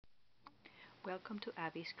Welcome to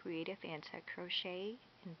Abby's Creative Antique Crochet.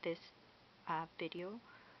 In this video,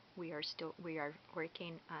 we are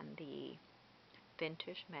working on the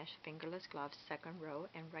vintage mesh fingerless gloves second row,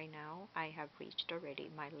 and right now I have reached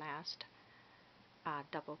already my last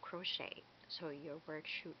double crochet. So your work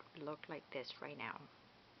should look like this right now.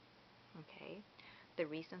 Okay. The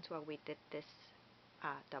reasons why we did this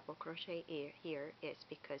double crochet here is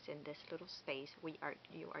because in this little space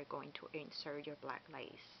you are going to insert your black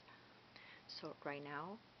lace. So right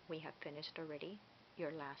now we have finished already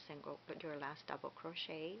your last double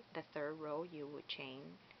crochet. The third row you would chain.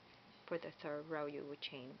 For the third row you would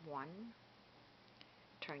chain 1,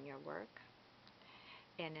 turn your work,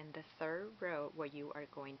 and in the third row what you are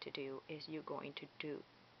going to do is you're going to do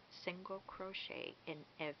single crochet in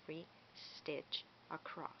every stitch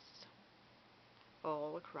across,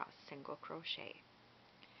 all across single crochet.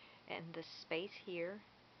 And the space here,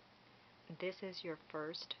 this is your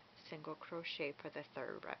first single crochet for the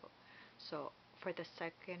third row. So for the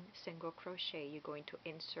second single crochet you're going to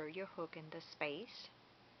insert your hook in the space,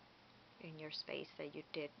 in your space that you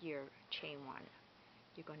did your chain 1.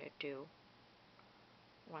 You're going to do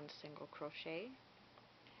 1 single crochet,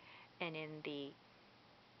 and in the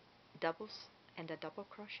double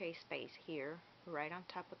crochet space here, right on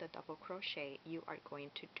top of the double crochet, you are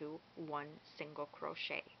going to do 1 single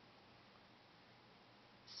crochet.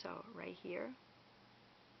 So right here,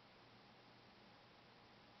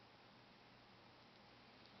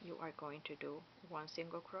 you are going to do 1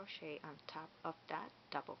 single crochet on top of that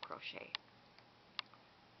double crochet.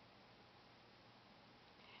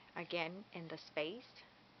 Again, in the space,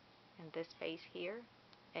 in this space here,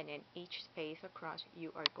 and in each space across,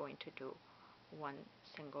 you are going to do 1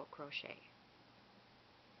 single crochet.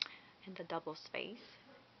 In the double space,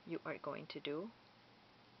 you are going to do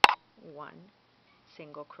 1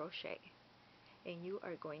 single crochet, and you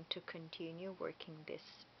are going to continue working this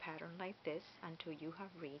pattern like this until you have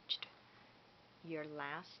reached your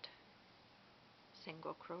last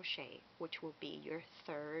single crochet, which will be your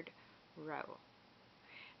third row.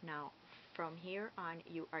 Now from here on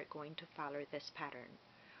you are going to follow this pattern.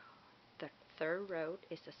 The third row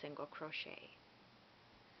is a single crochet.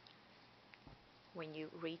 When you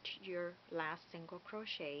reach your last single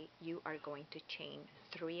crochet, you are going to chain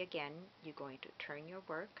 3 again. You're going to turn your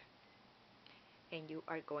work, and you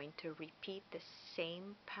are going to repeat the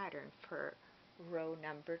same pattern for row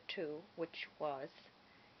number 2, which was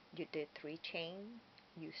you did 3 chain,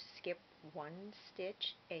 you skip 1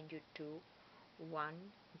 stitch, and you do 1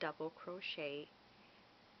 double crochet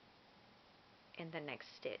in the next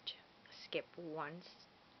stitch. Skip 1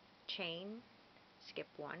 chain, skip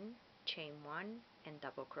 1, chain 1, and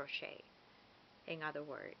double crochet. In other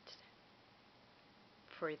words,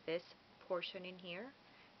 for this portion in here,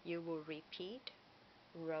 you will repeat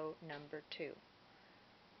row number 2.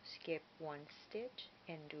 Skip 1 stitch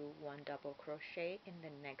and do 1 double crochet in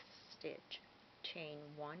the next stitch. Chain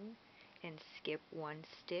 1 and skip 1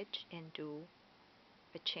 stitch and do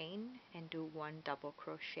a chain and do 1 double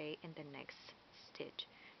crochet in the next stitch.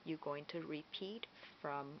 You're going to repeat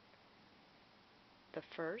from the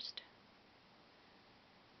first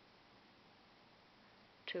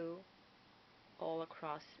to all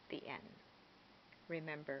across the end.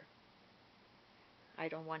 Remember, I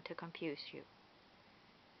don't want to confuse you.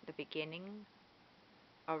 The beginning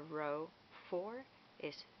of row 4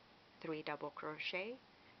 is 3 double crochet,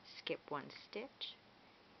 skip 1 stitch,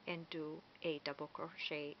 and do a double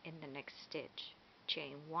crochet in the next stitch.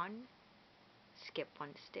 Chain 1, skip 1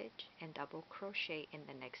 stitch, and double crochet in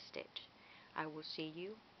the next stitch. I will see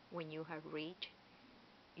you when you have reached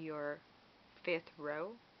your 5th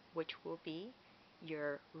row, which will be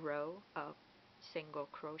your row of single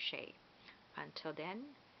crochet. Until then,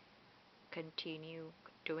 continue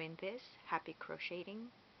doing this. Happy crocheting.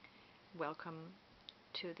 Welcome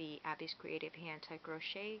to the Abby's Creative Antique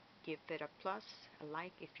Crochet. Give it a plus, a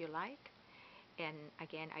like if you like. And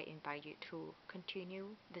again, I invite you to continue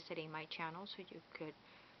visiting my channel so you could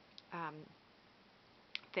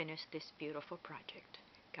finish this beautiful project.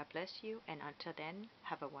 God bless you, and until then,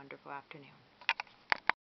 have a wonderful afternoon.